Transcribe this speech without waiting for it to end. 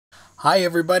Hi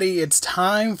everybody, it's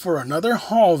time for another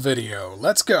haul video.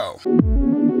 Let's go!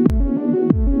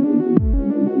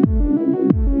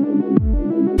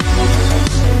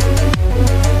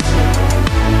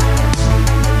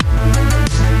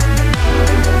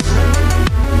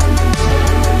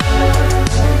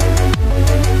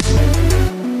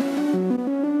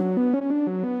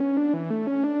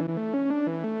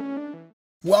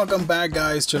 Welcome back,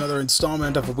 guys, to another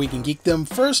installment of A Week in Geekdom.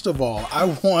 First of all, I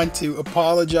want to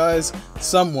apologize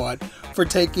somewhat for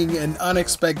taking an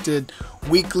unexpected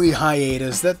weekly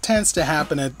hiatus that tends to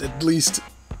happen at least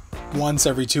once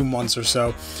every 2 months or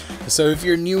so. So if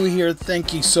you're new here,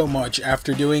 thank you so much.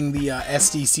 After doing the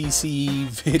SDCC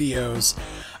videos,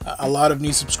 a lot of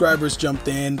new subscribers jumped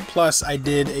in, plus I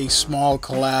did a small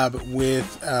collab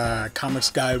with Comics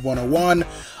Guide 101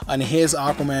 on his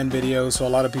Aquaman video, so a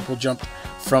lot of people jumped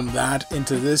from that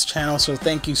into this channel, so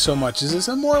thank you so much. This is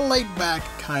a more laid-back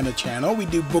kind of channel. We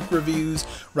do book reviews.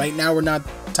 Right now we're not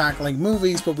tackling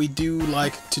movies, but we do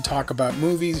like to talk about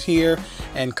movies here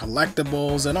and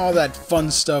collectibles and all that fun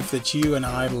stuff that you and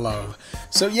I love.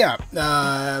 So yeah,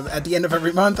 at the end of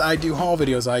every month I do haul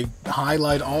videos. I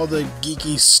highlight all the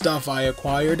geeky stuff I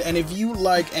acquired, and if you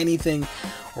like anything,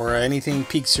 or anything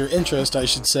piques your interest, I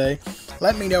should say,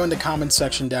 let me know in the comments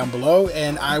section down below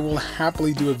and I will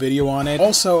happily do a video on it.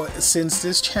 Also, since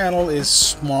this channel is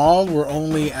small, we're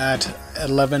only at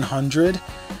 1100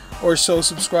 or so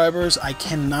subscribers, I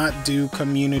cannot do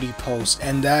community posts,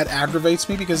 and that aggravates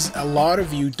me because a lot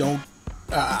of you don't,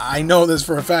 I know this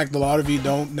for a fact, a lot of you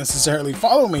don't necessarily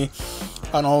follow me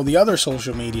on all the other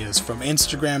social medias, from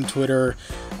Instagram, Twitter,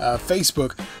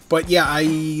 Facebook. But yeah,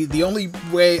 the only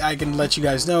way I can let you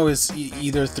guys know is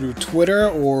either through Twitter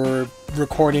or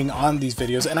recording on these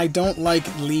videos, and I don't like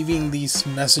leaving these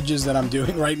messages that I'm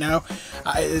doing right now.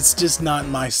 It's just not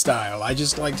my style. I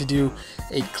just like to do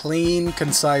a clean,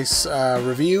 concise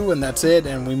review, and that's it,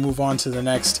 and we move on to the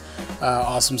next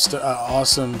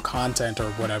awesome content or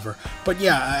whatever. But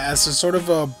yeah, as a sort of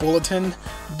a bulletin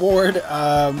board,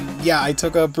 yeah, I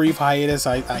took a brief hiatus.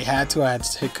 I had to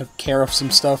take care of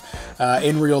some stuff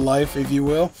in real life, if you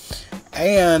will.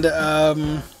 And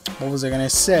what was I gonna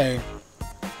say?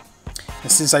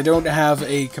 Since I don't have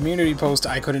a community post,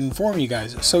 I couldn't inform you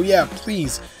guys. So yeah,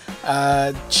 please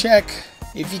check,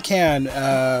 if you can,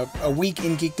 A Week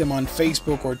in Geekdom on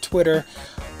Facebook or Twitter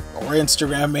or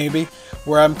Instagram maybe,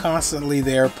 where I'm constantly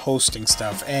there posting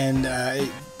stuff, and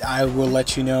I will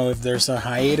let you know if there's a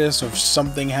hiatus or if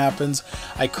something happens.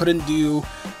 I couldn't do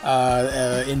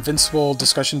Invincible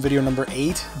discussion video number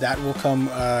 8. That will come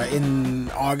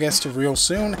in August real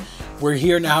soon. We're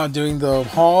here now doing the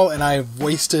haul, and I've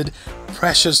wasted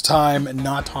precious time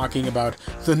not talking about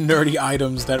the nerdy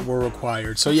items that were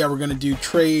required. So yeah, we're gonna do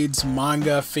trades,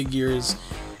 manga, figures,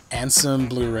 and some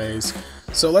Blu-rays.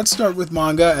 So let's start with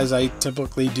manga, as I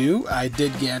typically do. I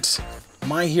did get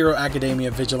My Hero Academia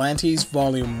Vigilantes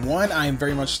Volume 1. I am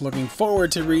very much looking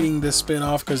forward to reading this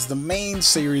spin-off because the main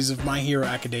series of My Hero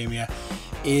Academia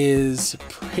is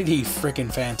pretty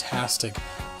freaking fantastic.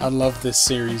 I love this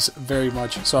series very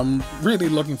much, so I'm really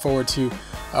looking forward to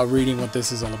reading what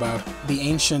this is all about. The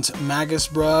Ancient Magus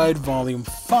Bride, Volume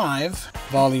 5,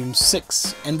 Volume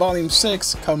 6. And Volume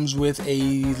 6 comes with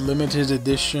a limited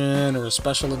edition or a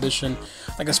special edition,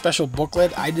 like a special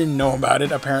booklet. I didn't know about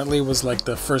it. Apparently it was like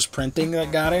the first printing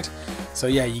that got it. So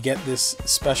yeah, you get this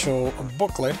special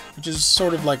booklet, which is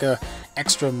sort of like a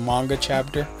extra manga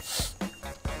chapter.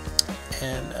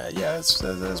 And yeah,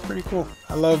 that's pretty cool.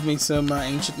 I love me some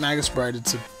Ancient Magus Bride.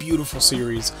 It's a beautiful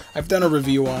series. I've done a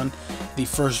review on the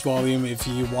first volume if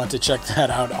you want to check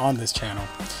that out on this channel.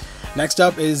 Next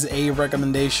up is a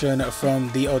recommendation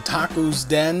from the Otaku's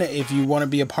Den. If you want to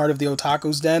be a part of the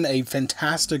Otaku's Den, a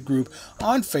fantastic group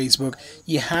on Facebook,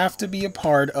 you have to be a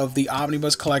part of the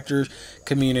Omnibus Collector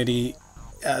community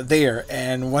there,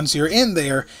 and once you're in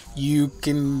there, you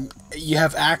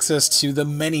have access to the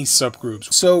many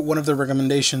subgroups. So one of the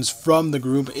recommendations from the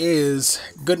group is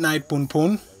Goodnight Pun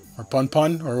Pun, or Pun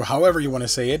Pun, or however you want to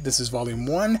say it. This is Volume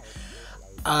 1.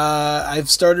 I've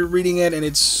started reading it, and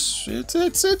it's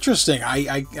interesting.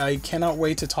 I cannot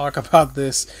wait to talk about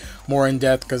this more in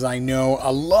depth, because I know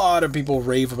a lot of people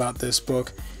rave about this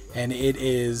book, and it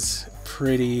is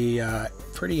pretty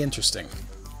interesting.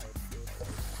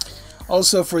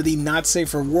 Also, for the Not Safe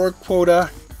for Work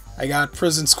quota, I got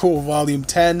Prison School Volume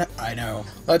 10. I know.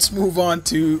 Let's move on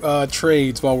to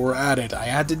trades while we're at it. I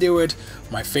had to do it.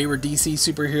 My favorite DC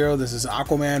superhero. This is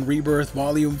Aquaman Rebirth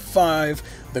Volume 5.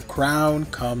 The Crown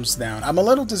Comes Down. I'm a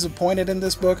little disappointed in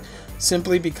this book,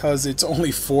 simply because it's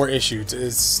only 4 issues.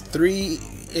 It's 3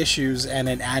 issues and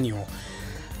an annual.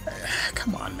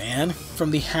 Come on, man.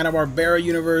 From the Hanna-Barbera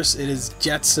universe, it is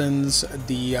Jetsons,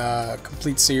 the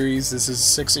complete series. This is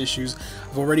 6 issues.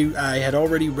 I had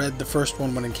already read the first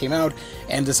one when it came out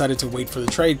and decided to wait for the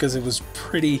trade because it was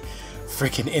pretty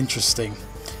freaking interesting.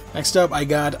 Next up, I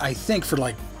got, I think for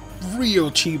like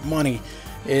real cheap money,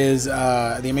 is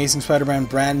The Amazing Spider-Man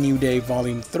Brand New Day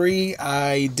Volume 3.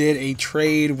 I did a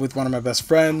trade with one of my best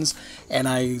friends, and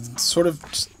I sort of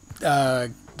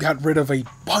got rid of a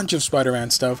bunch of Spider-Man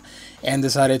stuff and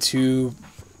decided to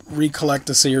recollect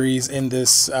the series in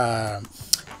this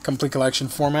complete collection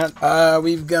format.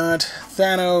 We've got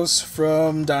Thanos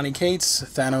from Donny Cates.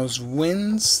 Thanos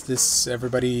Wins. This,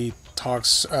 everybody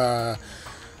talks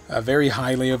very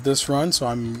highly of this run, so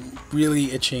I'm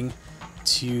really itching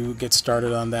to get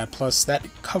started on that. Plus that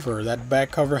cover, that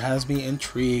back cover has me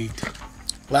intrigued.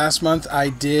 Last month I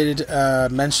did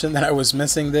mention that I was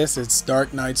missing this. It's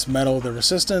Dark Knight's Metal the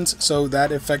Resistance, so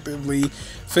that effectively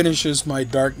finishes my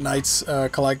Dark Knights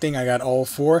collecting. I got all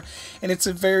 4, and it's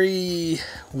a very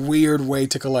weird way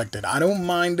to collect it. I don't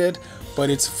mind it, but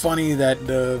it's funny that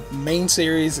the main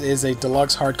series is a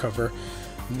deluxe hardcover.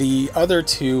 The other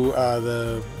 2,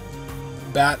 the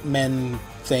Batman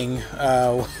thing,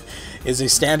 is a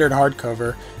standard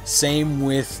hardcover. Same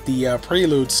with the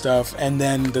Prelude stuff, and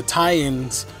then the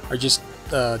tie-ins are just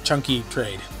chunky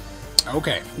trade.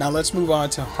 Okay, now let's move on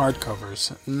to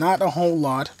hardcovers. Not a whole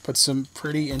lot, but some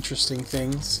pretty interesting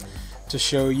things to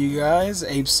show you guys.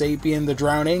 Abe Sapien the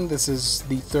Drowning. This is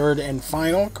the 3rd and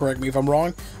final, correct me if I'm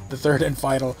wrong, the 3rd and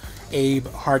final Abe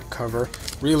hardcover.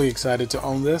 Really excited to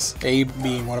own this. Abe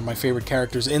being one of my favorite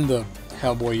characters in the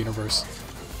Hellboy universe.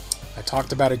 I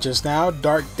talked about it just now.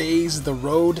 Dark Days, The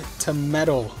Road to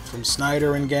Metal from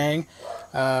Snyder and Gang.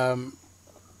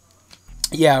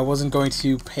 Yeah, I wasn't going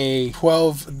to pay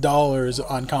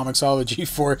 $12 on Comixology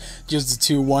for just the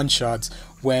 2 one-shots,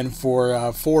 when for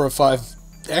 $4 or $5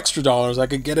 extra I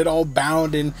could get it all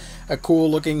bound in a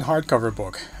cool-looking hardcover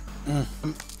book.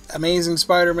 Amazing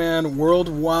Spider-Man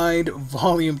Worldwide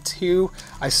Volume 2.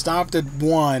 I stopped at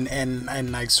 1 and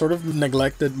I sort of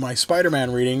neglected my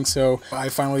Spider-Man reading, so I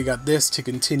finally got this to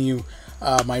continue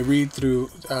my read-through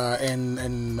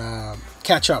and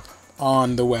catch up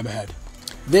on the webhead.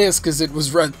 This, because it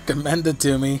was recommended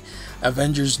to me,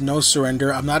 Avengers No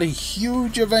Surrender. I'm not a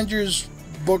huge Avengers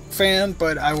book fan,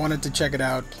 but I wanted to check it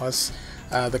out. Plus,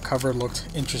 the cover looked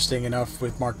interesting enough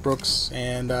with Mark Brooks,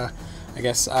 and I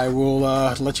guess I will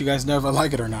let you guys know if I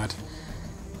like it or not.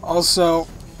 Also,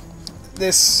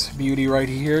 this beauty right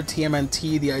here,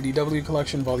 TMNT, the IDW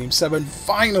Collection, Volume 7.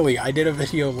 Finally, I did a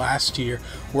video last year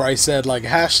where I said, like,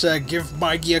 hashtag give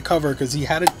Mikey a cover, because he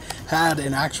hadn't had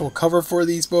an actual cover for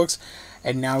these books,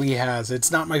 and now he has.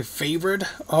 It's not my favorite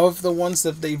of the ones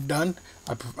that they've done.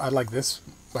 I like this,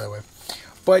 by the way.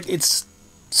 But it's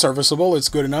serviceable, it's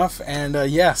good enough, and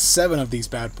yeah, 7 of these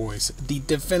bad boys. The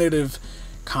definitive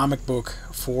comic book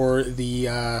for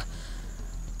the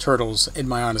Turtles, in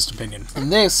my honest opinion.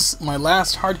 And this, my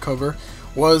last hardcover,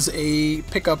 was a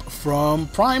pickup from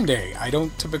Prime Day. I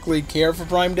don't typically care for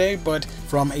Prime Day, but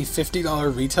from a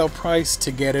 $50 retail price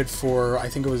to get it for, I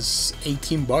think it was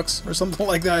 18 bucks or something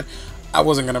like that, I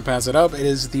wasn't going to pass it up. It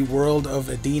is The World of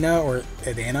Edena, or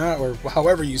Edena, or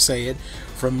however you say it,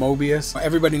 from Mobius.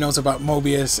 Everybody knows about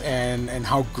Mobius and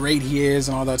how great he is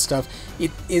and all that stuff.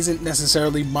 It isn't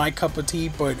necessarily my cup of tea,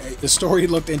 but the story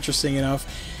looked interesting enough,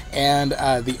 and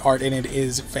the art in it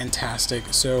is fantastic.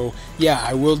 So yeah,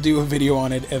 I will do a video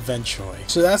on it eventually.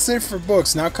 So that's it for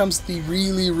books. Now comes the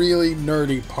really, really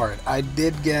nerdy part. I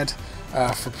did get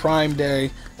for Prime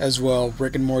Day as well,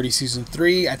 Rick and Morty Season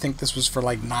 3. I think this was for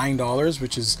like $9,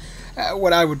 which is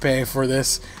what I would pay for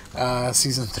this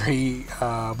Season 3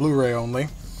 Blu-ray only.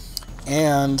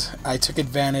 And I took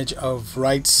advantage of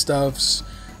Right Stuff's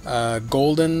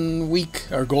Golden Week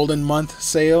or Golden Month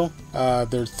sale, their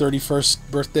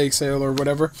 31st birthday sale or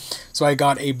whatever. So I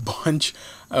got a bunch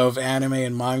of anime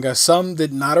and manga. Some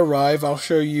did not arrive, I'll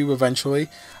show you eventually.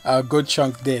 A good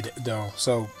chunk did though.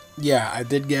 So yeah, I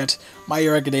did get My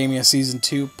Hero Academia Season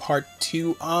 2 Part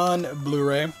 2 on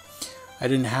Blu-ray. I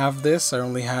didn't have this. I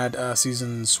only had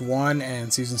Seasons 1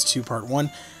 and Seasons 2 Part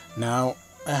 1. Now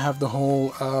I have the whole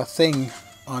thing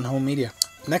on home media.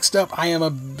 Next up, I am a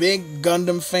big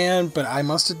Gundam fan, but I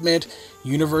must admit,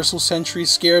 Universal Century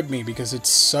scared me because it's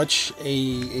such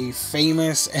a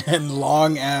famous and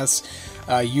long-ass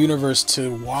universe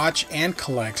to watch and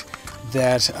collect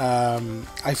that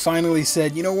I finally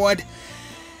said, you know what?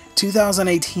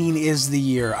 2018 is the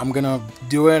year. I'm gonna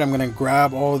do it. I'm gonna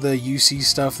grab all the UC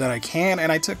stuff that I can,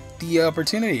 and I took the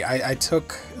opportunity. I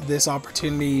took this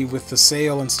opportunity with the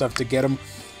sale and stuff to get them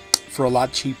for a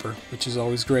lot cheaper, which is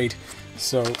always great.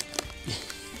 So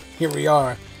here we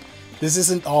are. This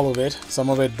isn't all of it. Some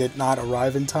of it did not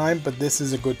arrive in time, but this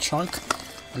is a good chunk.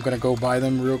 I'm gonna go buy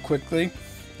them real quickly.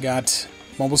 Got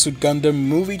Mobile Suit Gundam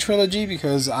movie trilogy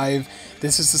because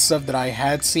this is the stuff that I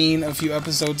had seen a few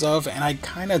episodes of, and I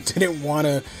kind of didn't want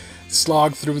to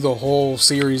slog through the whole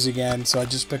series again, so I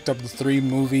just picked up the 3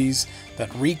 movies that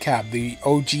recap the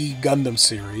OG Gundam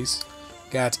series.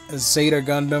 Got Zeta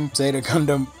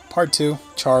Gundam Part 2,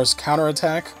 Char's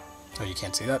Counterattack. Oh, you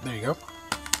can't see that. There you go.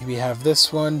 We have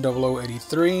this one,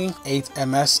 0083, 8th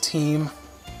MS Team.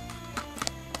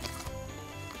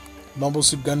 Mobile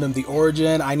Suit Gundam The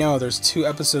Origin. I know, there's 2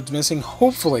 episodes missing.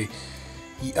 Hopefully,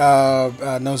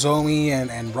 Nozomi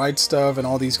and Right Stuff and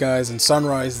all these guys and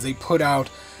Sunrise, they put out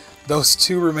those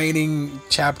 2 remaining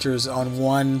chapters on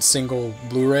one single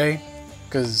Blu-ray,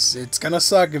 because it's gonna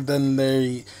suck if then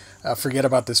they forget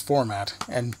about this format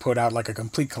and put out like a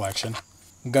complete collection.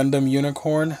 Gundam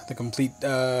Unicorn, the complete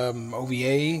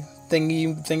OVA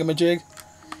thingamajig,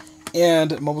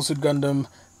 and Mobile Suit Gundam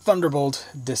Thunderbolt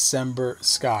December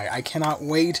Sky. I cannot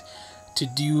wait to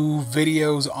do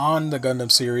videos on the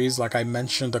Gundam series like I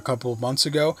mentioned a couple of months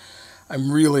ago.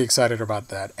 I'm really excited about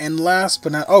that. And last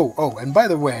but not... Oh, and by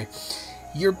the way,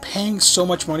 you're paying so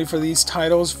much money for these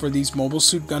titles, for these Mobile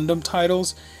Suit Gundam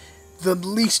titles. The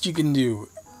least you can do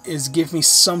is give me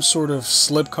some sort of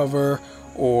slipcover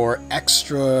or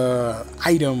extra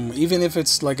item, even if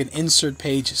it's like an insert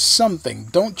page, something.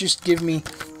 Don't just give me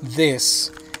this,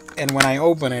 and when I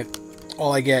open it,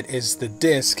 all I get is the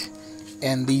disc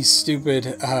and these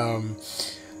stupid,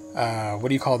 what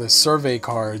do you call this, survey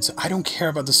cards. I don't care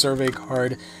about the survey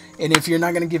card, and if you're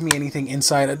not going to give me anything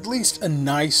inside, at least a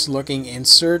nice looking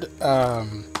insert,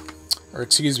 or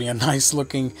excuse me, a nice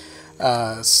looking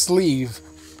sleeve,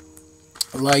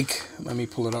 like, let me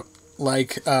pull it up,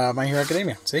 like My Hero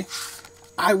Academia, see?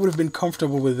 I would have been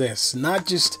comfortable with this, not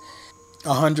just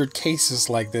 100 cases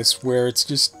like this where it's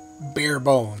just bare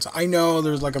bones. I know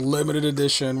there's like a limited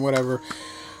edition, whatever,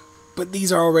 but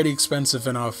these are already expensive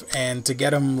enough, and to get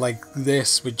them like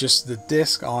this with just the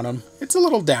disc on them, it's a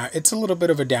little bit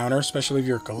of a downer, especially if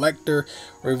you're a collector,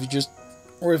 or if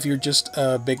you're just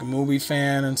a big movie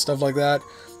fan and stuff like that.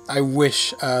 I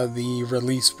wish the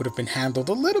release would have been handled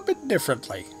a little bit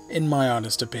differently, in my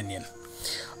honest opinion.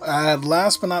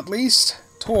 Last but not least,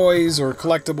 toys or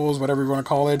collectibles, whatever you want to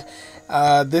call it.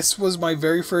 This was my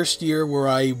very first year where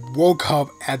I woke up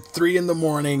at 3 in the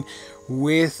morning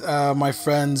with my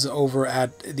friends over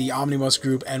at the Omnibus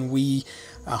group, and we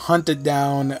hunted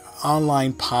down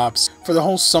online pops for the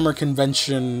whole summer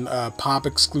convention, pop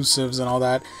exclusives and all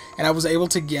that, and I was able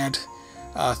to get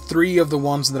 3 of the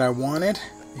ones that I wanted.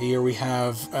 Here we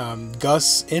have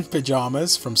Gus in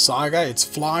pajamas from Saga. It's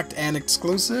flocked and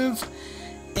exclusive.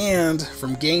 And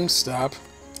from GameStop,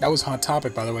 that was Hot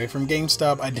Topic, by the way. From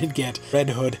GameStop, I did get Red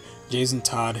Hood, Jason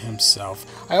Todd himself.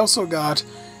 I also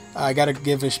I gotta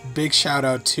give a big shout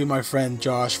out to my friend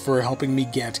Josh for helping me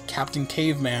get Captain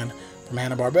Caveman from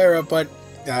Hanna-Barbera, but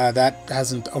that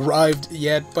hasn't arrived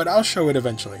yet, but I'll show it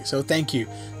eventually. So thank you,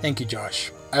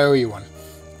 Josh. I owe you one.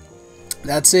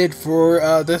 That's it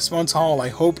for this month's haul. I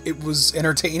hope it was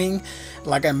entertaining.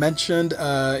 Like I mentioned,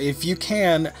 if you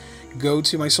can, go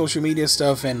to my social media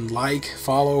stuff and like,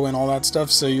 follow, and all that stuff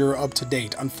so you're up to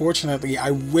date. Unfortunately, I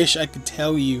wish I could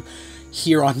tell you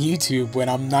here on YouTube when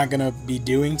I'm not gonna be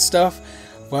doing stuff,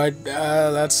 but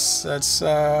that's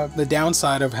the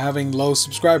downside of having low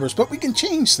subscribers. But we can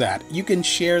change that. You can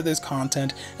share this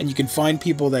content, and you can find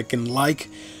people that can like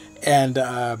and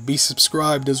be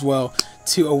subscribed as well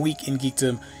to A Week in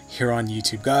Geekdom here on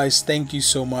YouTube. Guys, thank you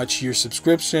so much. Your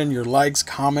subscription, your likes,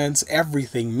 comments,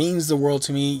 everything means the world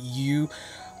to me. You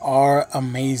are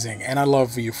amazing, and I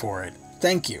love you for it.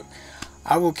 Thank you.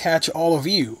 I will catch all of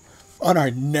you on our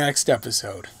next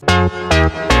episode.